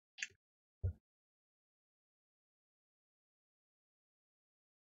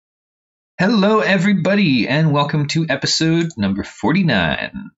Hello, everybody, and welcome to episode number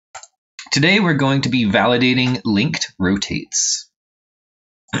 49. Today we're going to be validating linked rotates.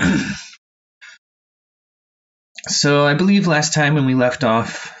 So I believe last time when we left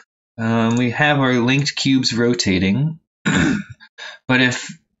off, we have our linked cubes rotating, but if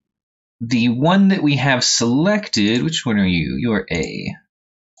the one that we have selected, which one are you? You're A.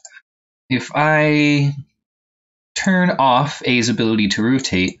 If I turn off A's ability to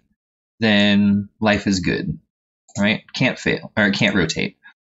rotate, then life is good, right? Can't fail, or it can't rotate.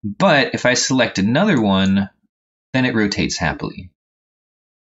 But if I select another one, then it rotates happily.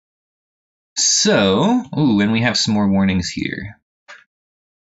 So, and we have some more warnings here.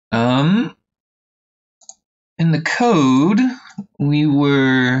 In the code, we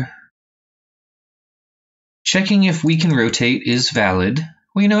were checking if we can rotate is valid.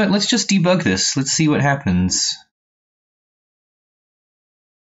 Well, you know what? Let's just debug this. Let's see what happens.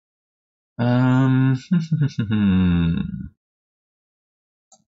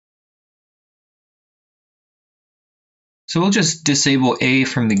 So we'll just disable A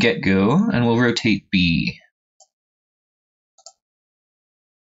from the get-go, and we'll rotate B.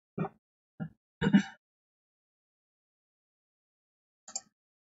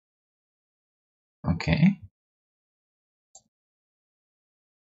 Okay.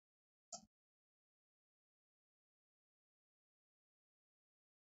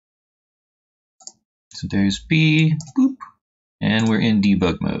 So there's B, boop, and we're in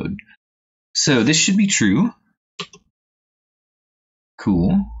debug mode. So this should be true.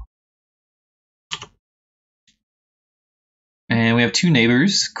 Cool. And we have two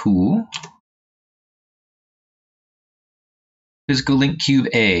neighbors. Cool. Physical link cube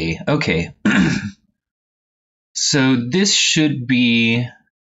A. Okay. So this should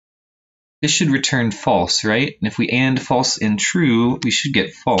return false, right? And if we and false and true, we should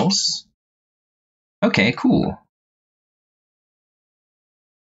get false. Okay, cool.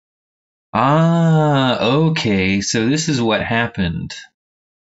 Okay. So this is what happened.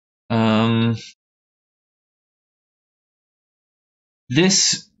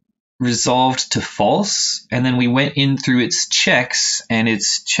 This resolved to false, and then we went in through its checks and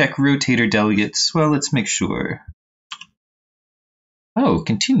its check rotator delegates. Well, let's make sure. Oh,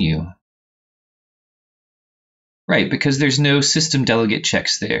 continue. Right, because there's no system delegate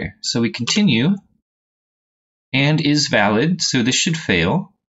checks there. So we continue, and is valid, so this should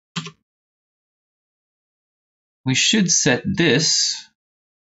fail. We should set this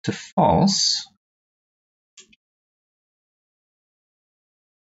to false.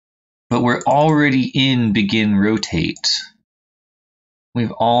 But we're already in begin rotate.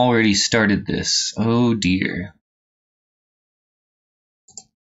 We've already started this. Oh dear.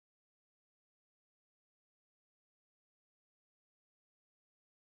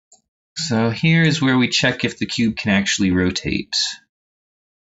 So here's where we check if the cube can actually rotate.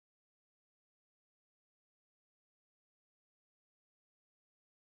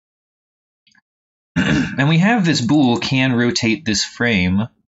 And we have this bool can rotate this frame.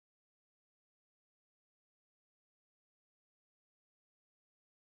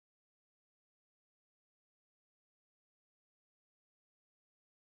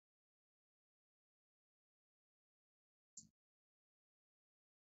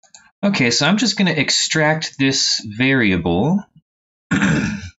 Okay, so I'm just going to extract this variable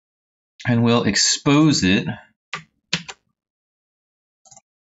and we'll expose it.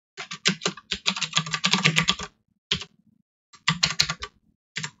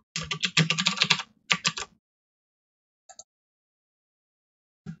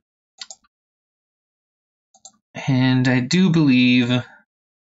 And I do believe,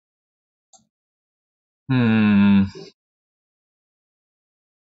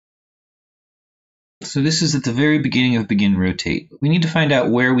 so this is at the very beginning of begin rotate. We need to find out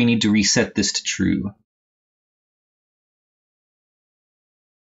where we need to reset this to true.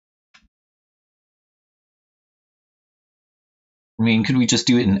 I mean, could we just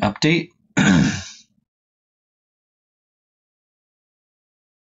do it in update?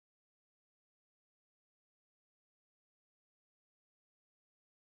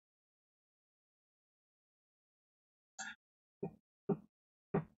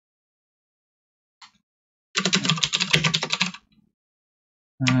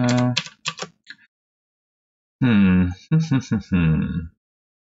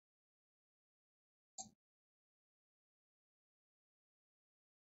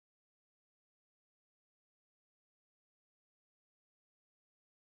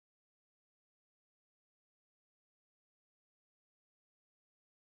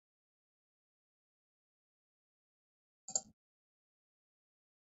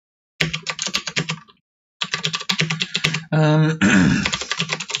 Um,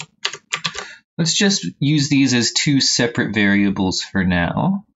 let's just use these as two separate variables for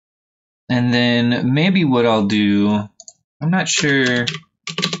now. And then maybe what I'll do, I'm not sure if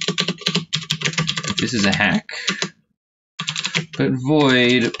this is a hack, but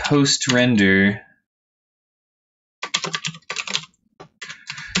void post render.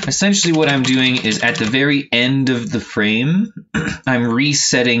 Essentially what I'm doing is at the very end of the frame, I'm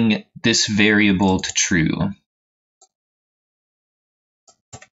resetting this variable to true.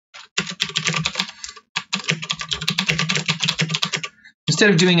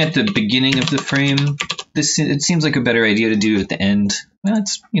 Instead of doing it at the beginning of the frame, it seems like a better idea to do at the end. Well,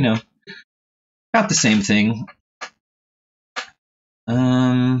 it's, you know, about the same thing.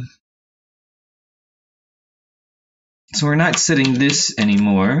 So we're not setting this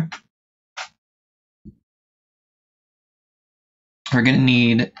anymore. We're going to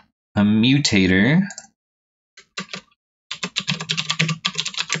need a mutator.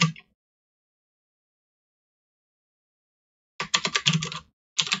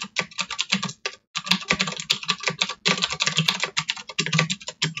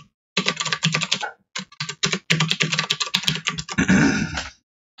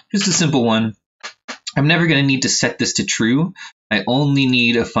 Just a simple one. I'm never going to need to set this to true. I only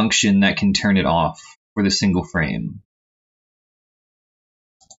need a function that can turn it off for the single frame.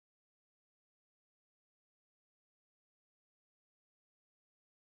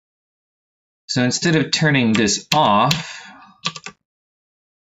 So instead of turning this off,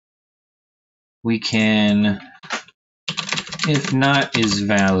 we can, if not is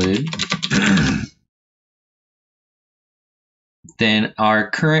valid, then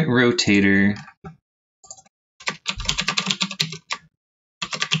our current rotator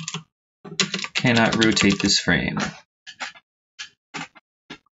cannot rotate this frame.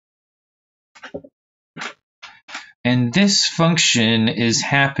 And this function is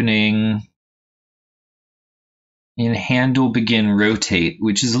happening in handle begin rotate,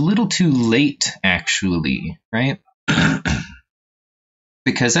 which is a little too late actually, right?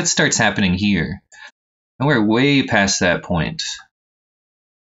 Because that starts happening here. And we're way past that point.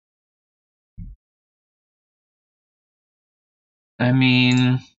 I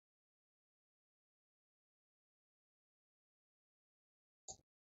mean,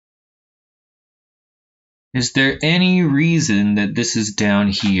 is there any reason that this is down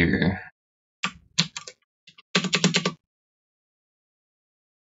here?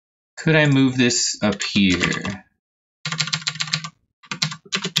 Could I move this up here?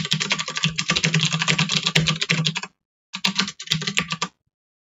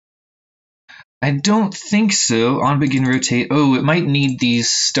 I don't think so. On begin rotate. Oh, it might need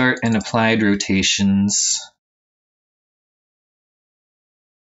these start and applied rotations.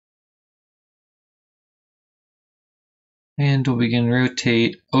 And we'll begin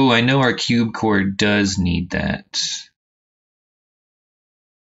rotate. Oh, I know our cube core does need that.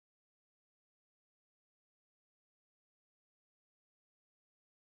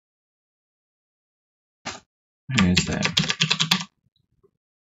 Where is that?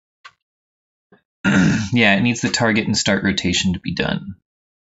 Yeah, it needs the target and start rotation to be done.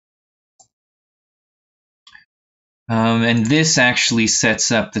 And this actually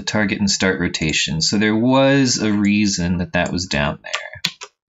sets up the target and start rotation. So there was a reason that that was down there.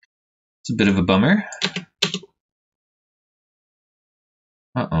 It's a bit of a bummer.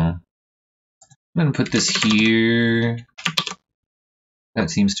 Uh-oh. I'm going to put this here. That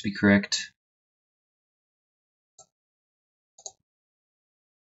seems to be correct.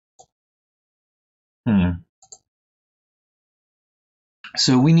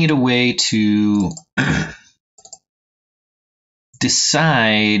 So we need a way to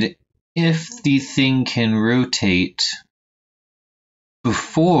decide if the thing can rotate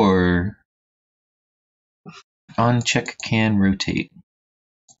before onCheck can rotate.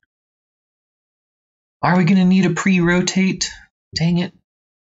 Are we going to need a pre-rotate? Dang it.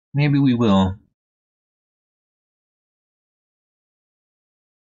 Maybe we will.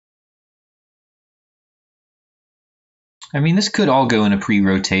 I mean, this could all go in a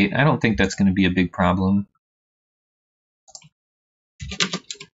pre-rotate. I don't think that's going to be a big problem.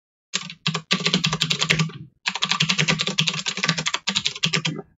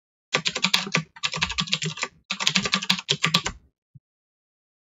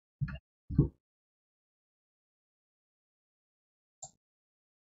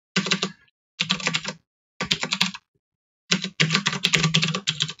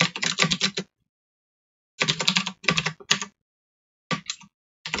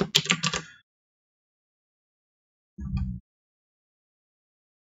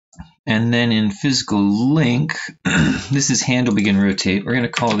 And then in physical link, this is handle begin rotate. We're going to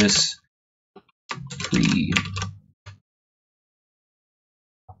call this pre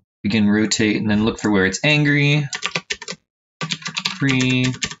begin rotate, and then look for where it's angry. Pre.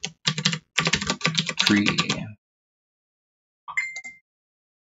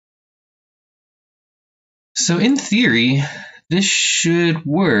 So in theory, this should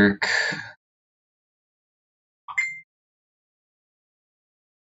work.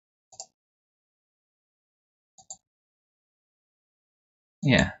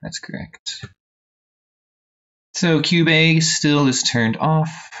 Yeah, that's correct. So cube A still is turned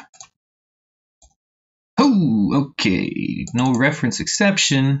off. Oh, okay. No reference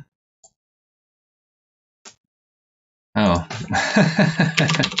exception. Oh.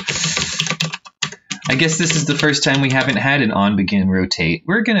 I guess this is the first time we haven't had an on begin rotate.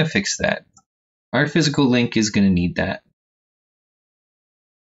 We're going to fix that. Our physical link is going to need that.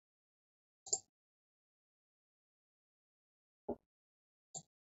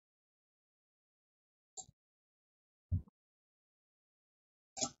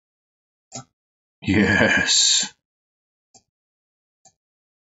 Yes.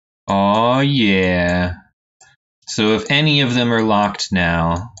 Oh, yeah. So if any of them are locked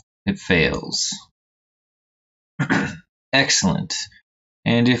now, it fails. Excellent.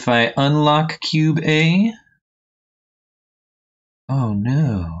 And if I unlock cube A, oh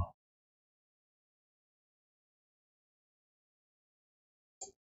no.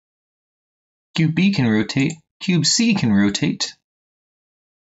 Cube B can rotate, cube C can rotate.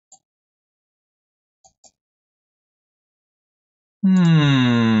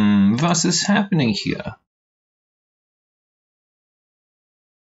 Was is happening here?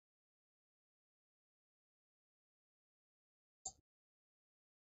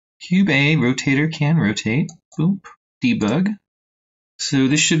 Cube A rotator can rotate. Boop. Debug. So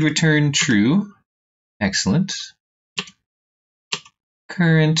this should return true. Excellent.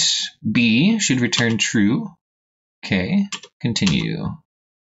 Current B should return true. Okay. Continue.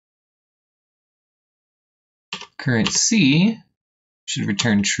 Current C should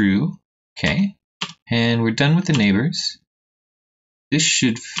return true. Okay. And we're done with the neighbors. This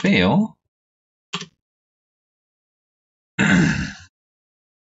should fail.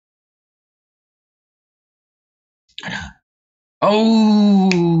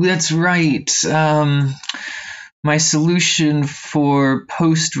 Oh, that's right. My solution for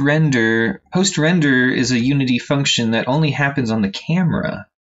post-render is a Unity function that only happens on the camera.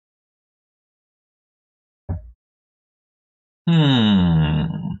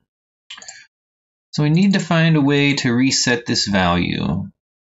 So we need to find a way to reset this value.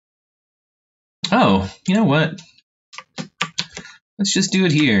 Oh, you know what? Let's just do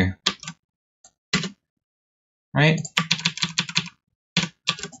it here. Right?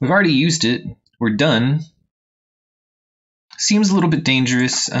 We've already used it. We're done. Seems a little bit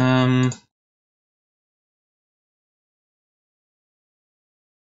dangerous.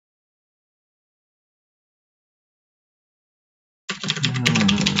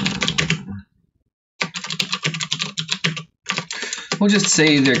 We'll just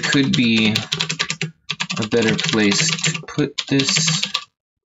say there could be a better place to put this,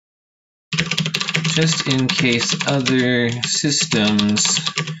 just in case other systems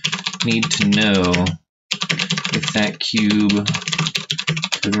need to know if that cube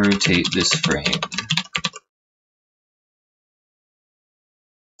could rotate this frame.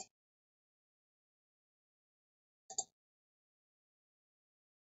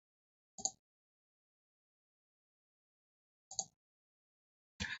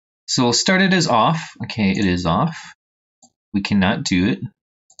 So we'll start it as off. Okay, it is off. We cannot do it.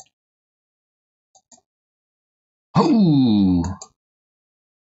 Oh!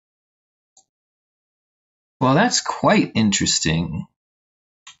 Well, that's quite interesting.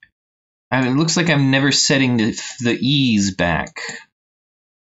 I mean, it looks like I'm never setting the ease back.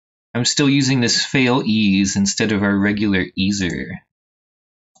 I'm still using this fail ease instead of our regular easer.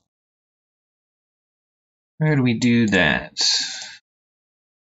 Where do we do that?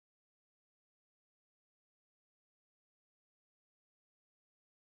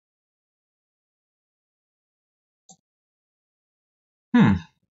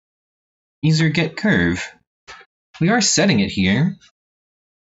 Easer get curve. We are setting it here.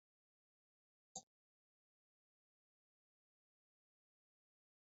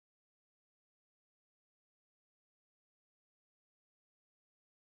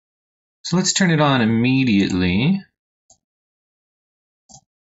 So let's turn it on immediately.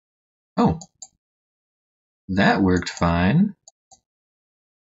 Oh, that worked fine.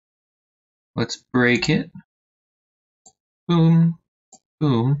 Let's break it. Boom,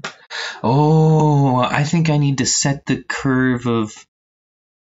 Boom. Oh, I think I need to set the curve of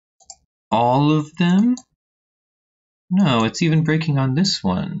all of them. No, it's even breaking on this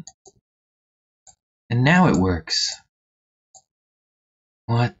one. And now it works.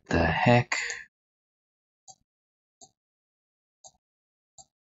 What the heck?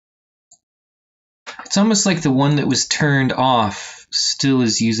 It's almost like the one that was turned off still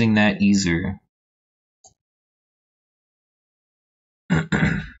is using that easer.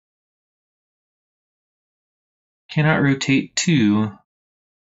 Cannot rotate 2.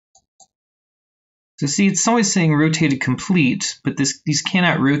 So see, it's always saying rotated complete, but these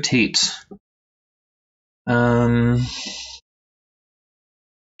cannot rotate.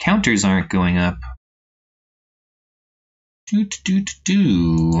 Counters aren't going up.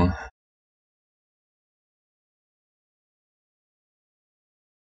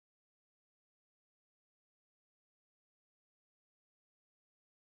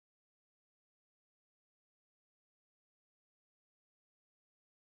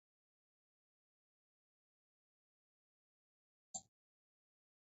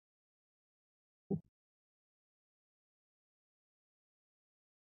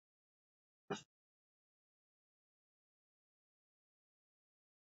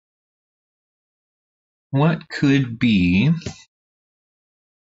 What could be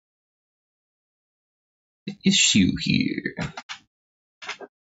the issue here?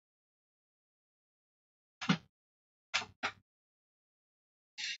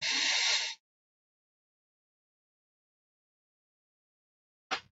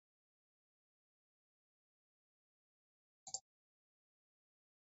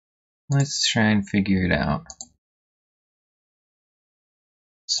 Let's try and figure it out.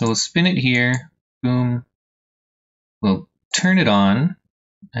 So we'll spin it here, boom. We'll turn it on,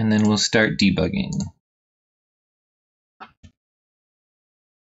 and then we'll start debugging.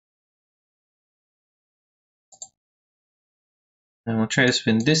 And we'll try to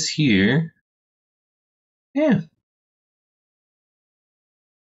spin this here. Yeah.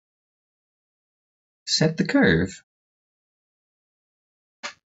 Set the curve.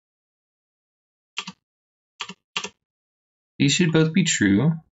 These should both be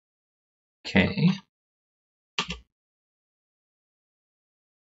true. Okay.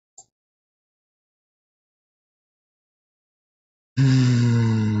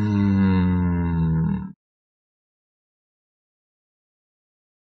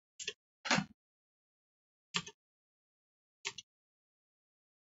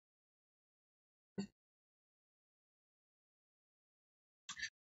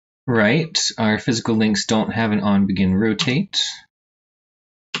 Right, our physical links don't have an on, begin, rotate.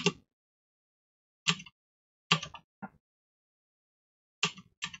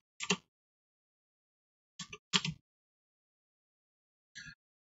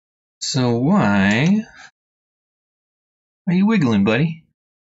 So why are you wiggling, buddy?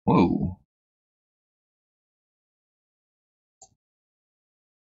 Whoa.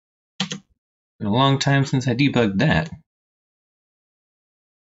 Been a long time since I debugged that.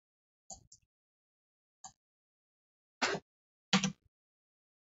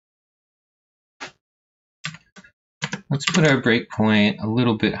 Let's put our breakpoint a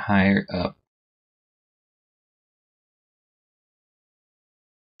little bit higher up.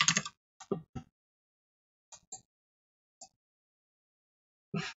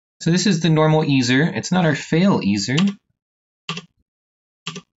 So this is the normal easer. It's not our fail easer.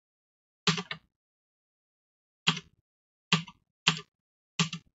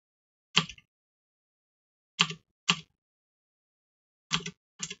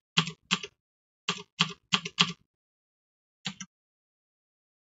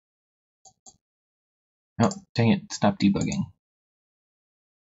 Oh, dang it, stop debugging.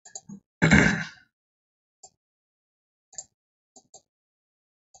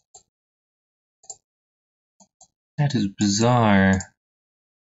 That is bizarre.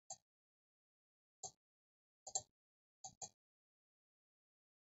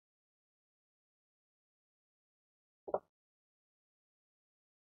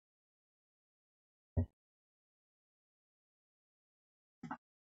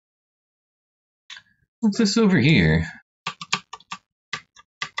 What's this over here?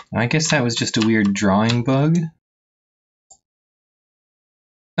 I guess that was just a weird drawing bug.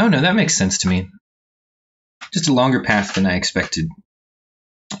 Oh no, that makes sense to me. Just a longer path than I expected.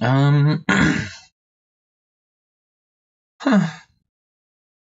 Huh.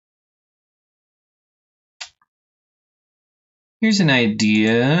 Here's an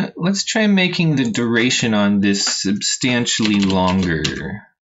idea. Let's try making the duration on this substantially longer.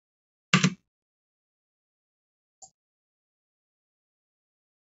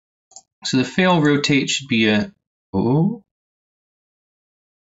 So the fail rotate should be a, oh,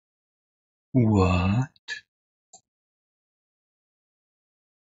 what?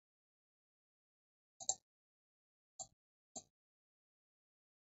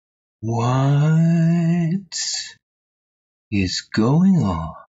 What is going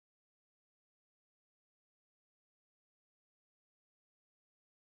on?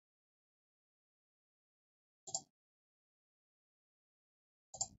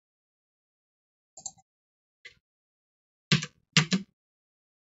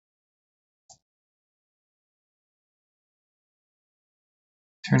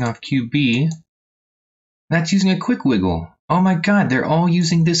 Turn off QB. That's using a quick wiggle. Oh my god, they're all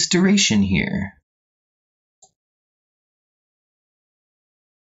using this duration here.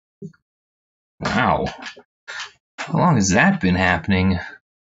 Wow. How long has that been happening?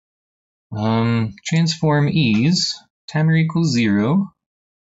 Transform ease. Timer equals 0.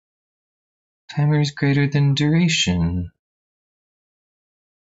 Timer is greater than duration.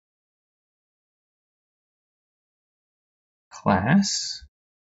 Class.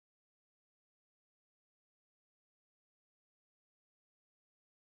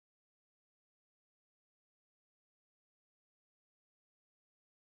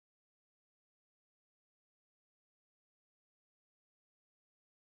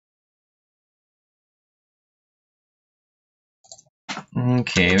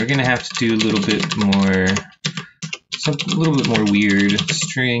 Okay, we're gonna have to do a little bit more, a little bit more weird.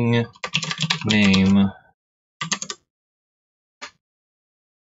 String name.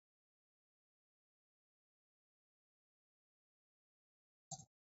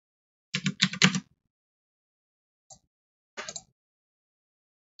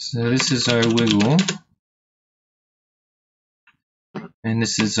 So this is our wiggle, and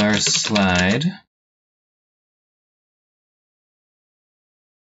this is our slide.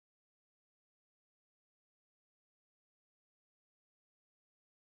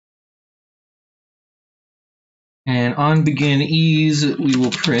 And on begin ease, we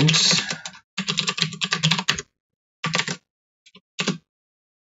will print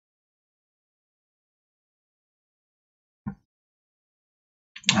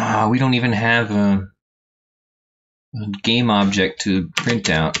we don't even have a game object to print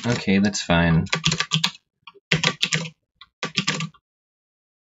out. Okay, that's fine.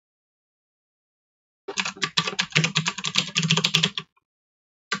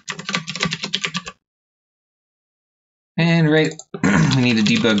 And right, we need a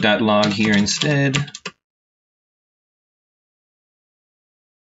debug.log here instead.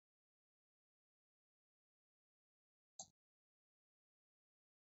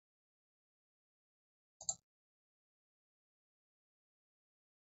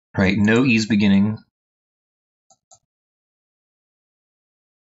 Right, no ease beginning.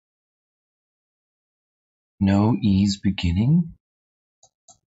 No ease beginning?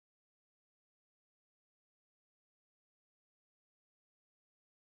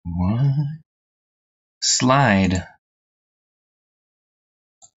 What? Slide.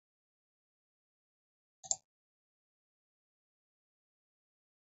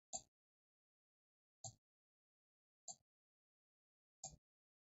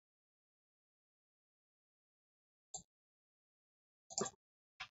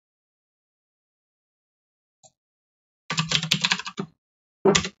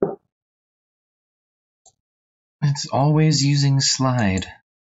 It's always using slide.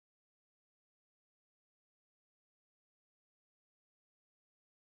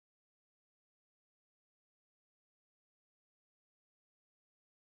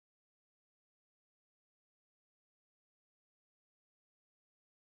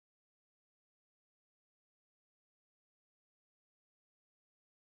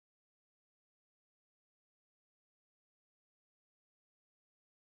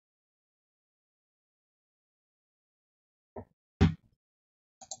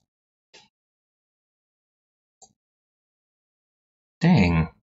 Dang.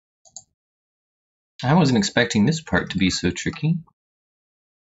 I wasn't expecting this part to be so tricky.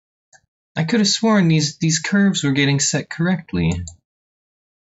 I could have sworn these curves were getting set correctly.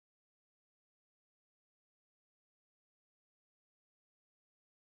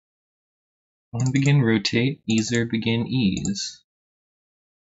 On begin rotate, easer begin ease.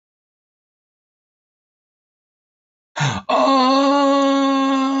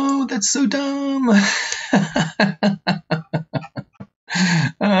 Oh, that's so dumb.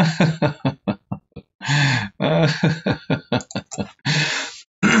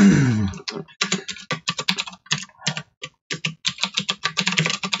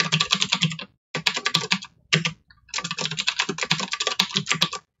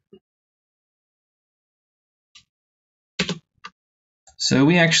 So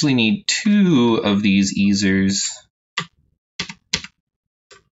we actually need 2 of these easers.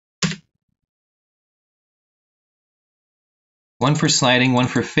 One for sliding, one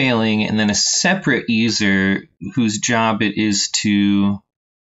for failing, and then a separate easer whose job it is to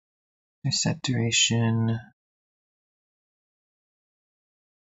set duration.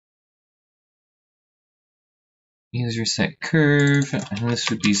 Easer set curve, and this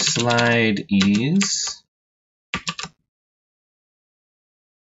would be slide ease.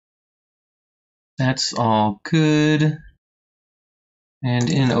 That's all good. And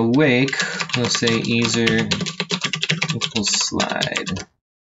in awake, we'll say easer equals slide.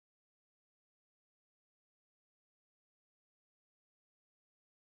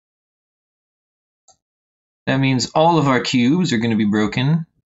 That means all of our cubes are going to be broken.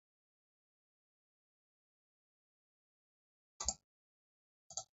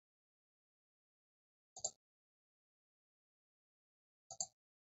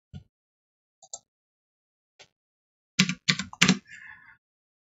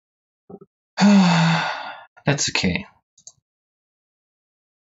 That's okay.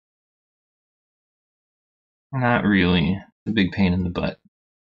 Not really. A big pain in the butt.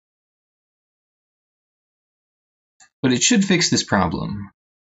 But it should fix this problem.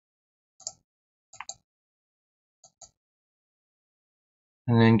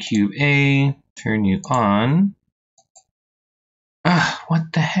 And then cube A, turn you on. Ah,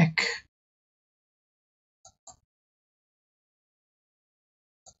 what the heck?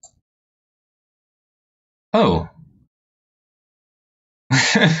 Oh.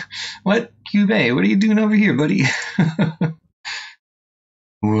 What? Cube A, what are you doing over here, buddy?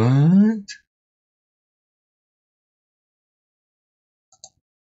 What?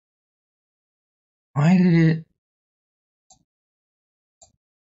 Why did it...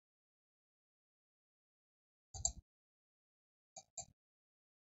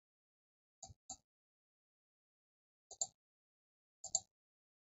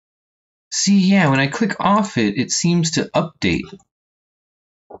 See, yeah, when I click off it, it seems to update.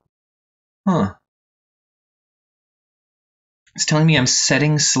 Huh. It's telling me I'm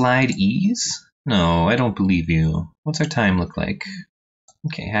setting slide ease? No, I don't believe you. What's our time look like?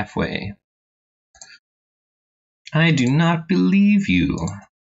 Okay, halfway. I do not believe you.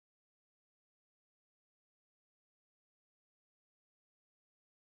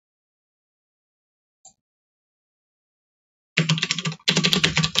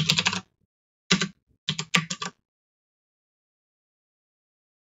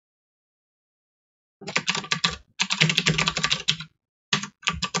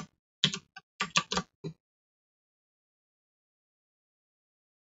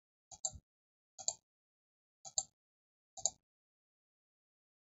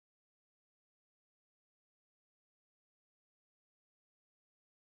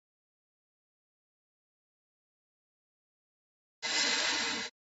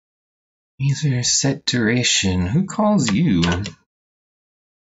 Either set duration. Who calls you?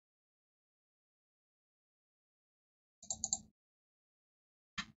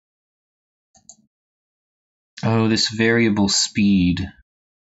 Oh, this variable speed.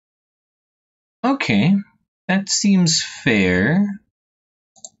 Okay, that seems fair.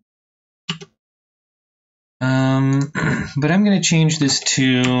 But I'm going to change this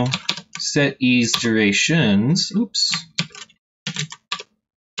to set ease durations. Oops.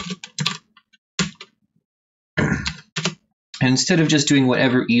 And instead of just doing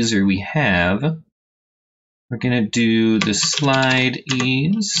whatever easer we have, we're going to do the slide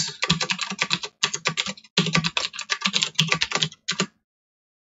ease.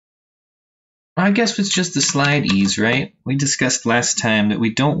 I guess it's just the slide ease, right? We discussed last time that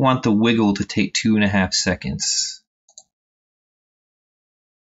we don't want the wiggle to take 2.5 seconds.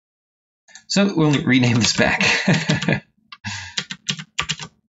 So we'll rename this back.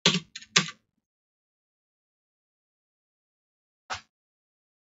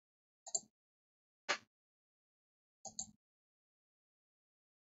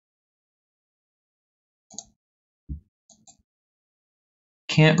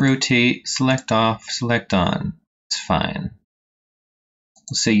 Can't rotate, select off, select on. It's fine.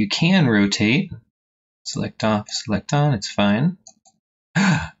 We'll say you can rotate, select off, select on, it's fine.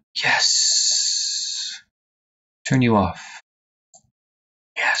 Yes! Turn you off.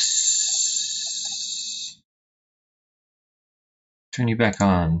 Yes! Turn you back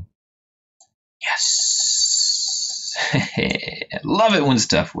on. Yes! I love it when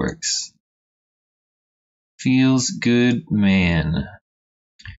stuff works. Feels good, man.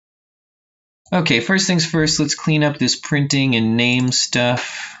 Okay, first things first, let's clean up this printing and name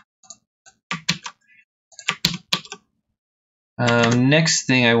stuff. Next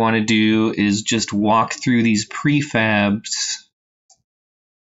thing I want to do is just walk through these prefabs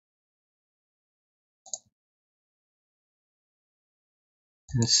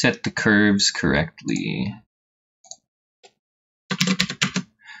and set the curves correctly. I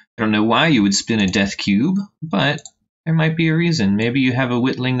don't know why you would spin a death cube, but there might be a reason. Maybe you have a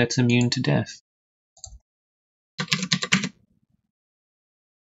Witling that's immune to death.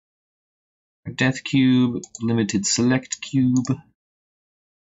 Death cube, limited select cube.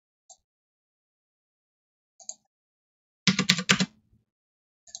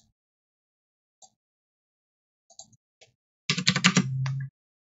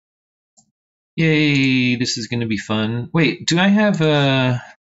 Yay, this is going to be fun. Wait, do I have a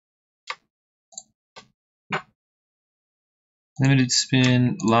limited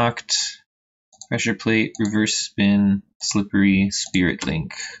spin, locked, pressure plate, reverse spin, slippery, spirit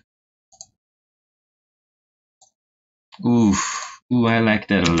link? Ooh, I like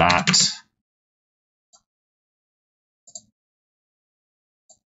that a lot.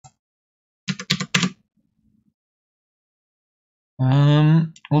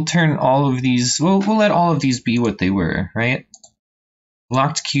 We'll turn all of these, we'll let all of these be what they were, right?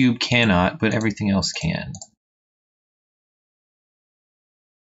 Locked cube cannot, but everything else can.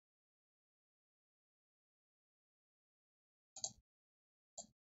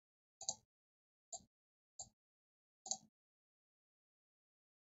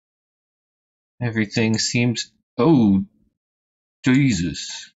 Everything seems, oh,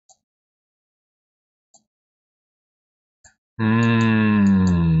 Jesus.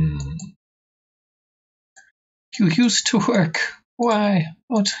 You used to work. Why?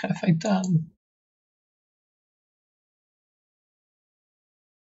 What have I done?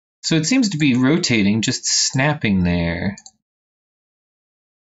 So it seems to be rotating, just snapping there.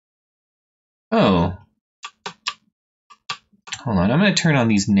 Oh. Hold on, I'm going to turn on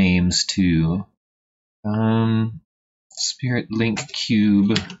these names too. Spirit Link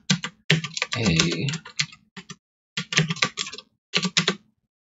Cube A.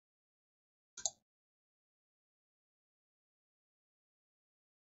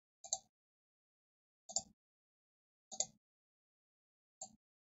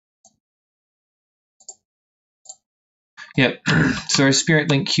 Yep, so our Spirit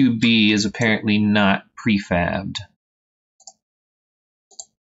Link Cube B is apparently not prefabbed.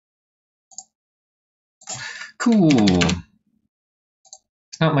 Cool.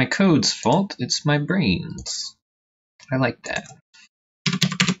 It's not my code's fault, it's my brain's. I like that.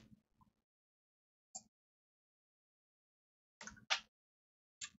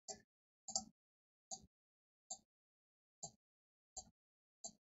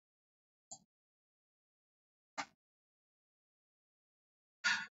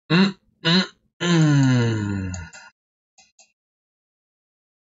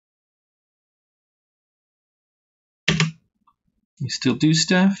 You still do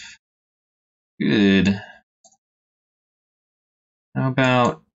stuff? Good. How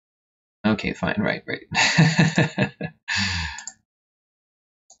about... Okay, fine, right. How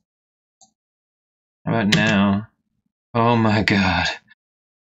about now? Oh my god.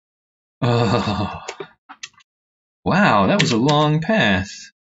 Oh. Wow, that was a long path.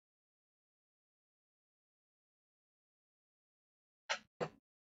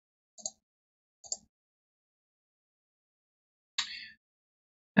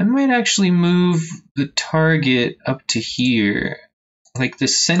 I might actually move the target up to here. Like the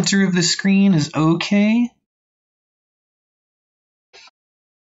center of the screen is okay.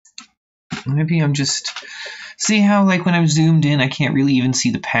 Maybe I'm just... See how like when I'm zoomed in I can't really even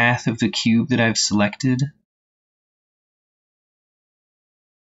see the path of the cube that I've selected?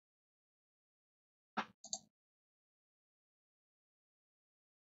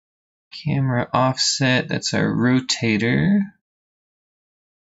 Camera offset, that's our rotator.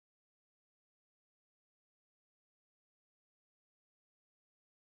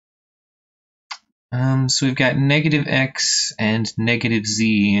 So we've got negative X and negative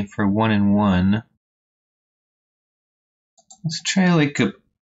Z for 1 and 1. Let's try like a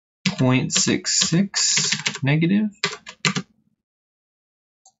 0.66 negative.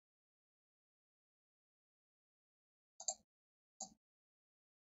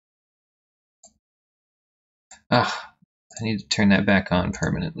 Ugh, I need to turn that back on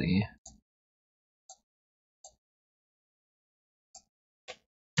permanently.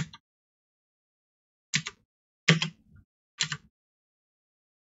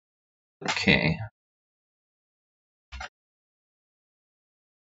 Okay.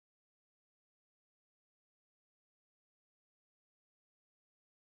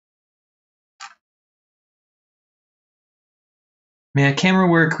 Yeah, camera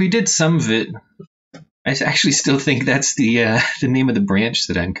work, we did some of it. I actually still think that's the name of the branch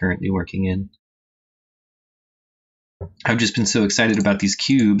that I'm currently working in. I've just been so excited about these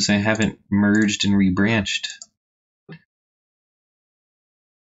cubes, I haven't merged and rebranched.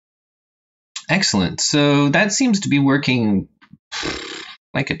 Excellent. So that seems to be working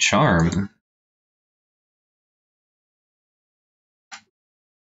like a charm.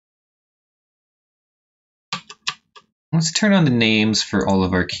 Let's turn on the names for all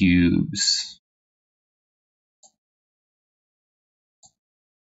of our cubes.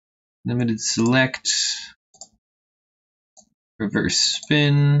 Limited select, reverse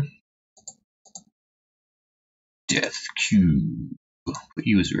spin, death cube. Put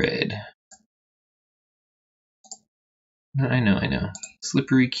you as red. I know.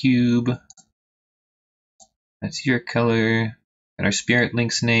 Slippery cube. That's your color. Got our spirit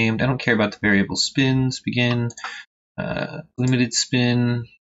links named. I don't care about the variable spins. Begin. Limited spin.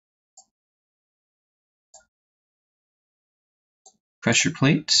 Pressure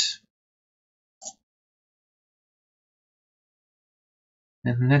plate.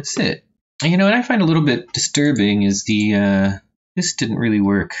 And that's it. And you know what I find a little bit disturbing is the this didn't really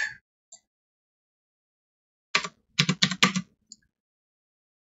work.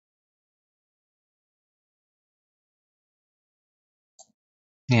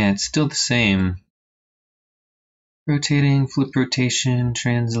 Yeah, it's still the same. Rotating, flip rotation,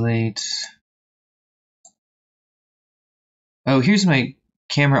 translate. Oh, here's my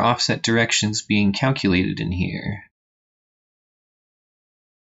camera offset directions being calculated in here.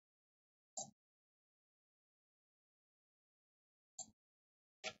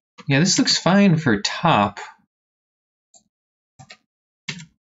 Yeah, this looks fine for top.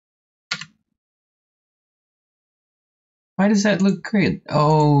 Why does that look great?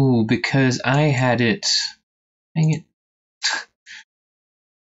 Oh, because I had it. Dang it.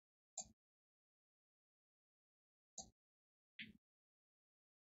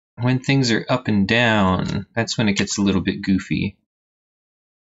 When things are up and down, that's when it gets a little bit goofy.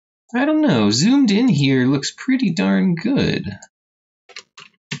 I don't know, zoomed in here looks pretty darn good.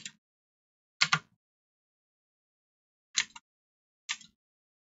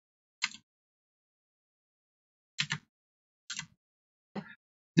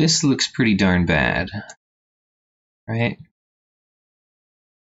 This looks pretty darn bad, right?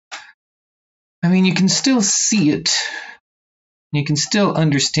 I mean, you can still see it. You can still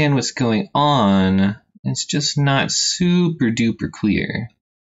understand what's going on. It's just not super duper clear.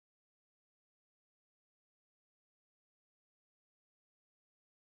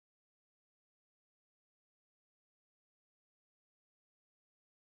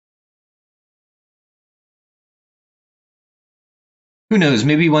 Who knows,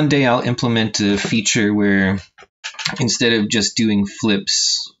 maybe one day I'll implement a feature where instead of just doing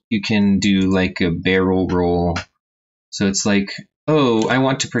flips, you can do like a barrel roll. So it's like, oh, I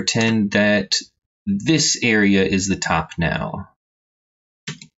want to pretend that this area is the top now.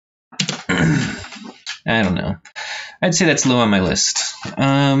 I don't know. I'd say that's low on my list.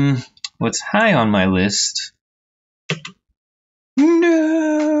 What's high on my list?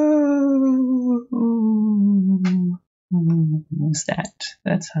 No! What's that?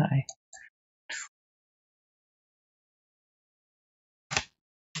 That's high.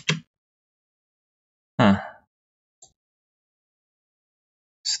 Huh.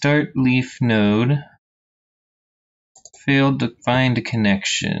 Start leaf node. Failed to find a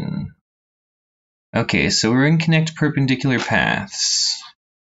connection. Okay, so we're in connect perpendicular paths.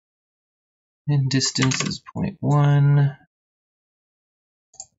 And distance is 0.1.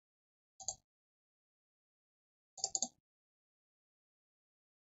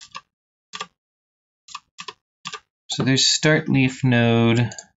 So there's start leaf node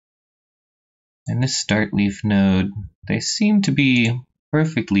and this start leaf node. They seem to be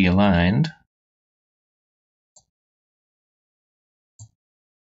perfectly aligned.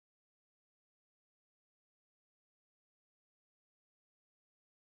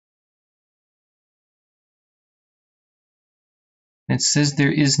 It says there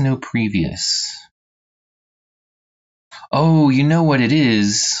is no previous. Oh, you know what it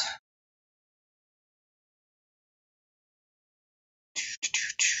is?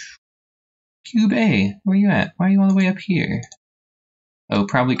 Cube A, where you at? Why are you all the way up here? Oh,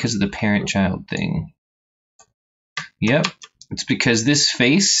 probably because of the parent-child thing. Yep, it's because this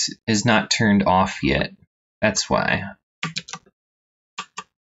face is not turned off yet. That's why.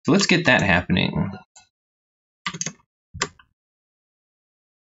 So let's get that happening.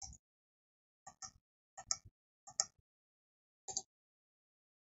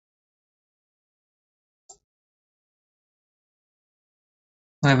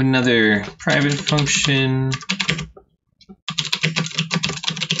 We'll have another private function.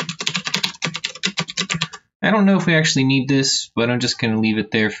 I don't know if we actually need this, but I'm just going to leave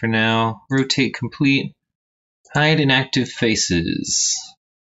it there for now. Rotate complete. Hide inactive faces.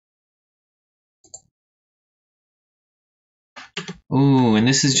 Ooh, and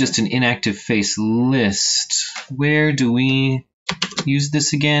this is just an inactive face list. Where do we use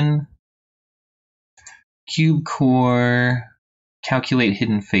this again? Cube core, calculate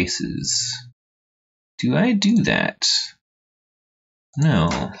hidden faces. Do I do that?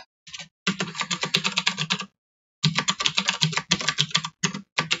 No.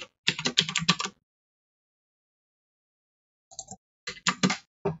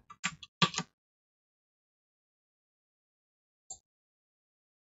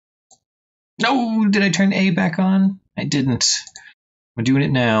 No, did I turn A back on? I didn't. We're doing it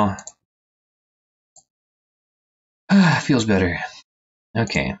now. Ah, feels better.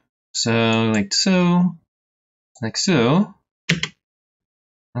 Okay, so like so, like so.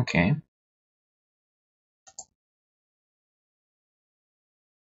 Okay.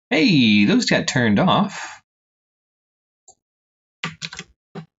 Hey, those got turned off.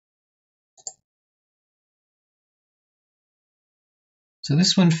 So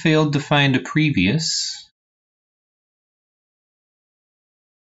this one failed to find a previous.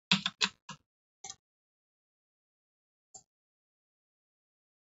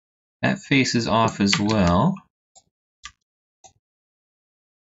 That face is off as well.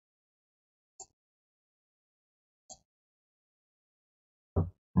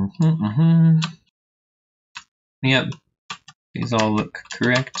 Yep, these all look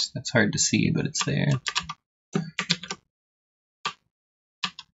correct. That's hard to see, but it's there.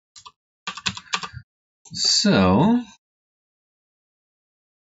 So,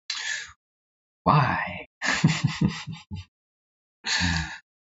 why?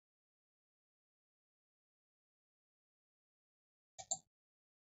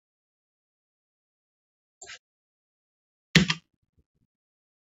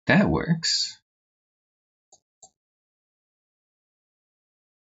 That works.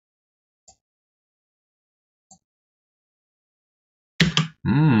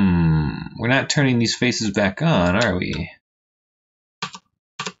 We're not turning these faces back on, are we?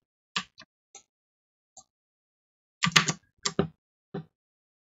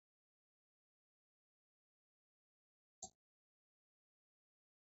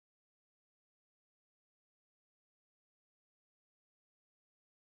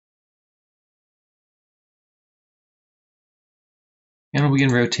 And we'll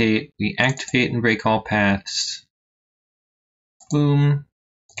begin rotate. We activate and break all paths. Boom.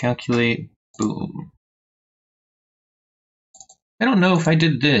 Calculate. Boom. I don't know if I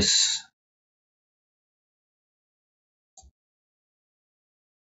did this.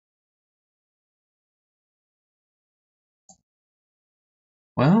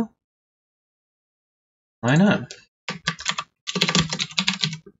 Well, why not?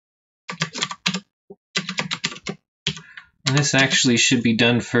 And this actually should be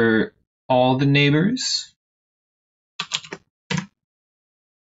done for all the neighbors.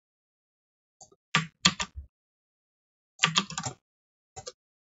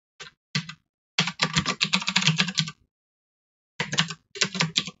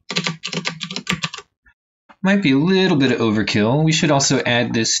 Might be a little bit of overkill. We should also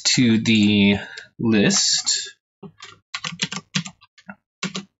add this to the list.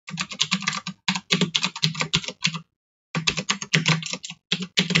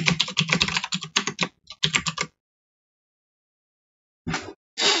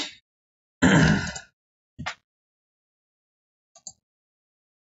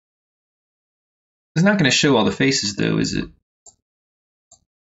 It's not going to show all the faces, though, is it?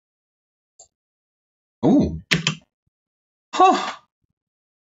 Oh. Huh.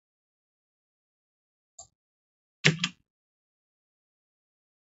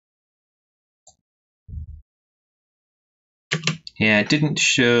 Yeah, it didn't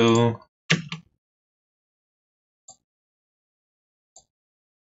show.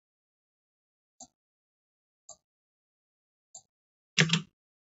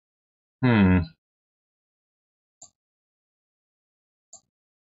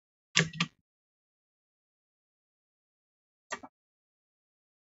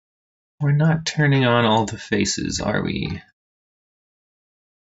 We're not turning on all the faces, are we?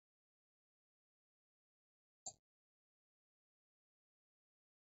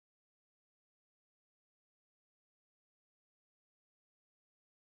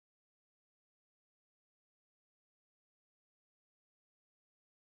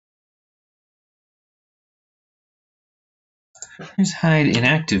 Here's hide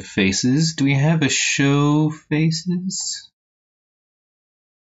inactive faces. Do we have a show faces?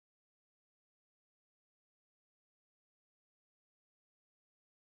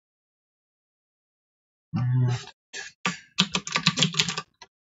 I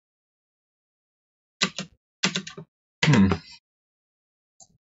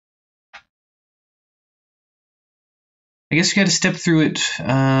guess we got to step through it.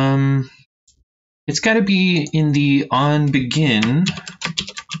 It's got to be in the on begin.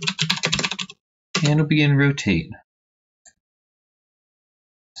 Handle begin rotate.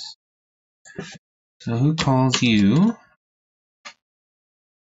 So who calls you?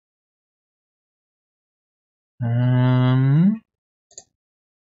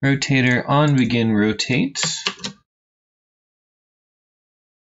 Rotator on begin rotate.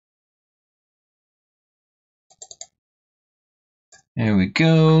 There we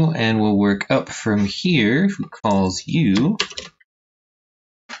go, and we'll work up from here. Who calls you?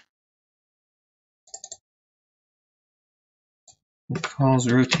 Who calls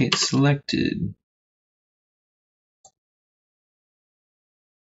rotate selected?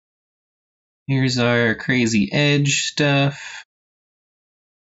 Here's our crazy edge stuff.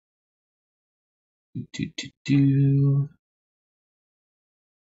 This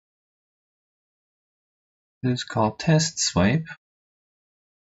is called test swipe.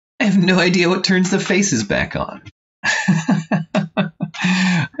 I have no idea what turns the faces back on. How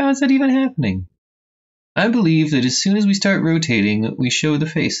is that even happening? I believe that as soon as we start rotating, we show the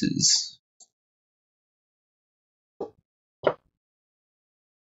faces.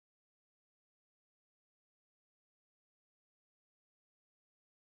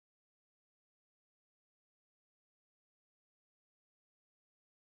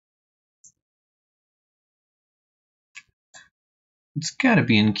 It's gotta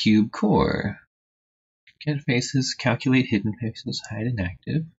be in cube core. Get faces, calculate hidden faces, hide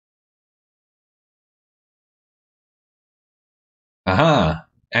inactive. Aha!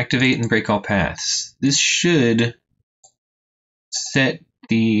 Activate and break all paths. This should set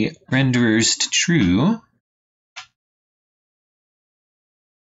the renderers to true.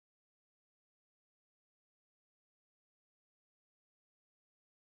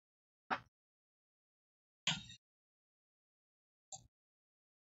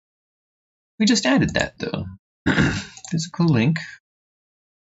 We just added that though. Physical link.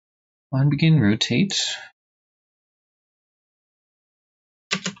 On begin rotate.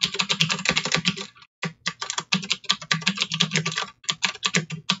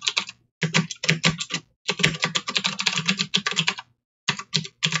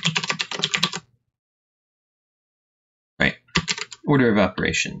 Right. Order of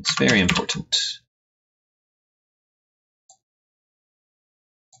operations. Very important.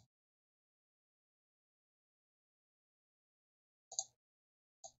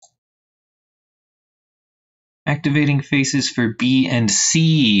 Activating faces for B and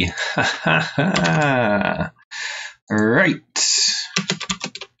C. Right.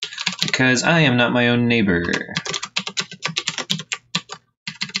 Because I am not my own neighbor.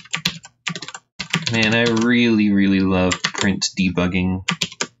 Man, I really, really love print debugging.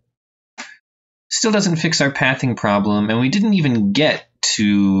 Still doesn't fix our pathing problem, and we didn't even get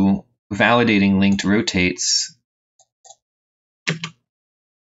to validating linked rotates.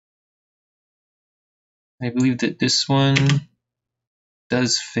 I believe that this one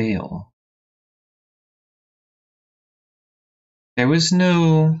does fail. There was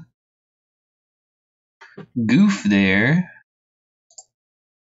no goof there.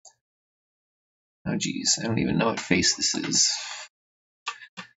 Oh geez, I don't even know what face this is.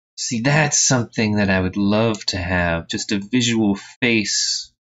 See, that's something that I would love to have, just a visual face.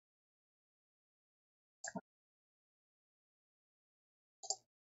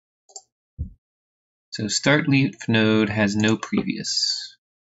 So start leaf node has no previous.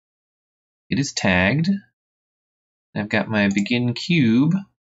 It is tagged. I've got my begin cube.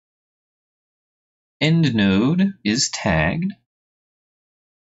 End node is tagged.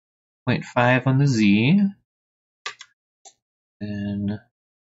 0.5 on the Z. And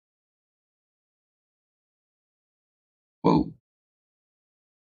whoa.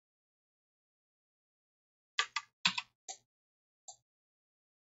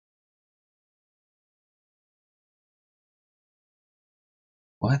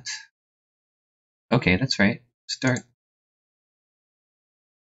 What? Okay, that's right. Start.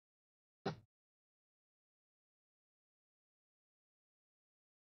 I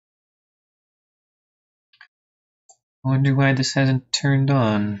wonder why this hasn't turned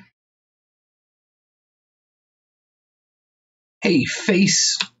on. Hey,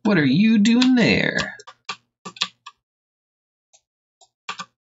 face, what are you doing there?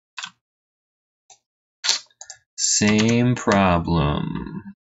 Same problem.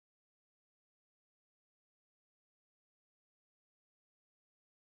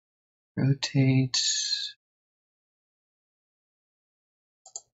 Rotate.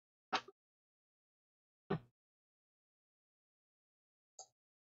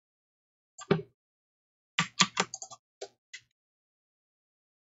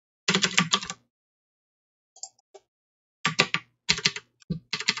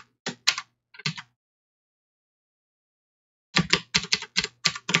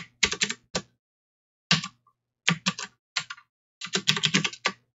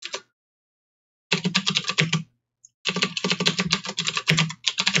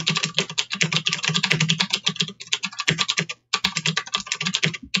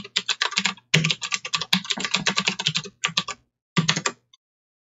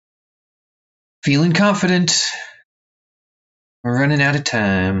 Feeling confident. We're running out of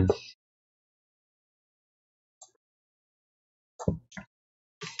time.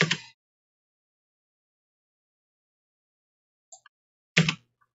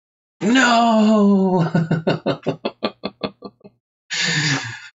 No!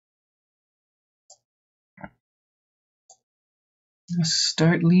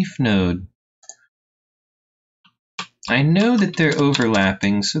 Start leaf node. I know that they're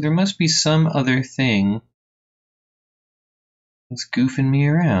overlapping, so there must be some other thing that's goofing me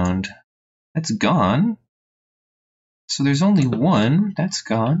around. That's gone. So there's only one. That's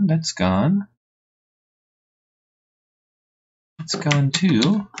gone. That's gone. That's gone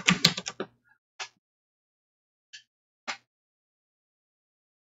too.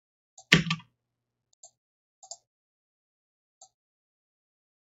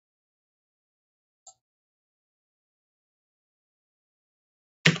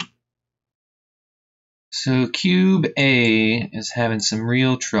 So cube A is having some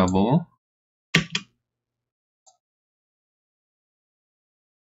real trouble.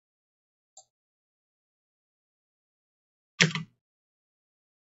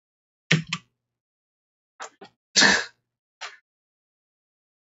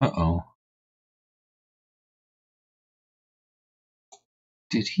 Uh-oh.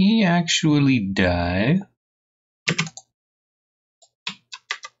 Did he actually die?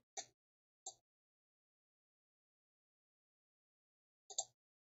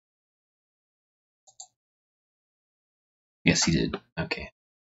 Yes, he did. Okay.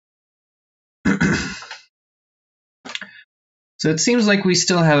 So it seems like we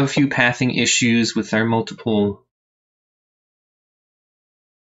still have a few pathing issues with our multiple,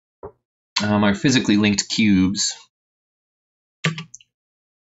 our physically linked cubes.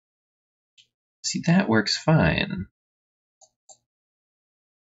 See, that works fine.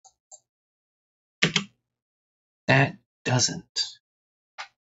 That doesn't.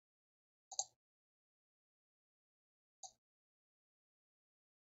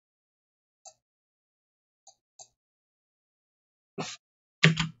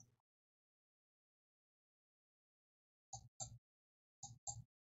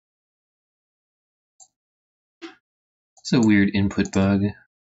 It's a weird input bug.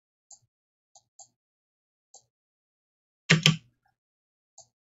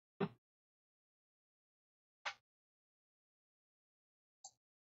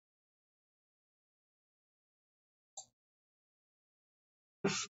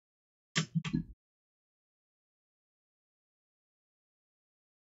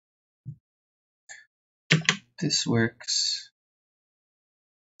 This works.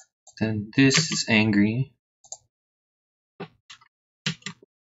 Then this is angry.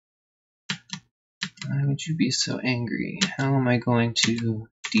 Why would you be so angry? How am I going to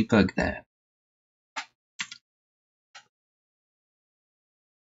debug that?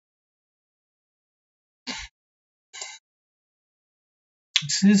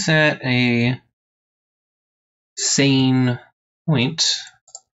 This is at a sane point.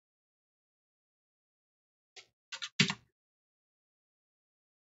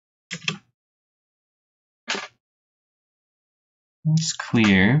 It's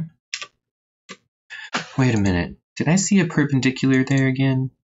clear. Wait a minute. Did I see a perpendicular there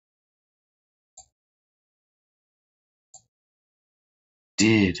again?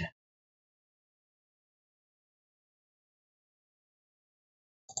 Did.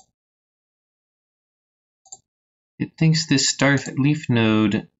 It thinks this start leaf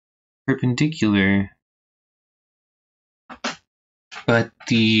node perpendicular, but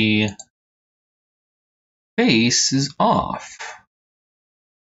the base is off.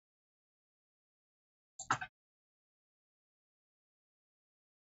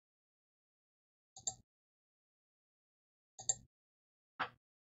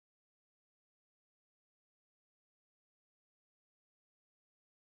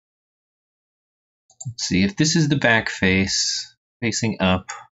 Let's see if this is the back face, facing up.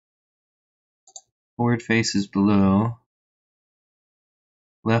 Forward face is below.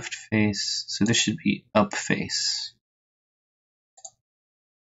 Left face, so this should be up face.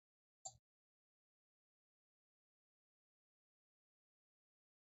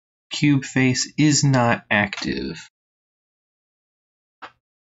 Cube face is not active.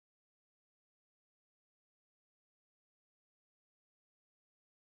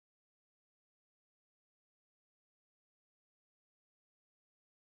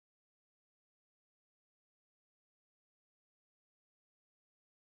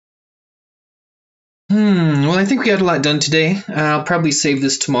 Well, I think we got a lot done today. I'll probably save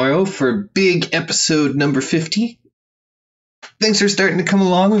this tomorrow for big episode number 50. Things are starting to come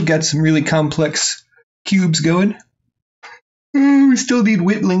along. We've got some really complex cubes going. We still need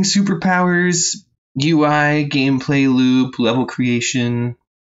Witlings superpowers, UI, gameplay loop, level creation.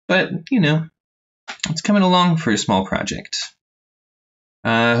 But, it's coming along for a small project.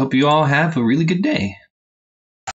 I hope you all have a really good day.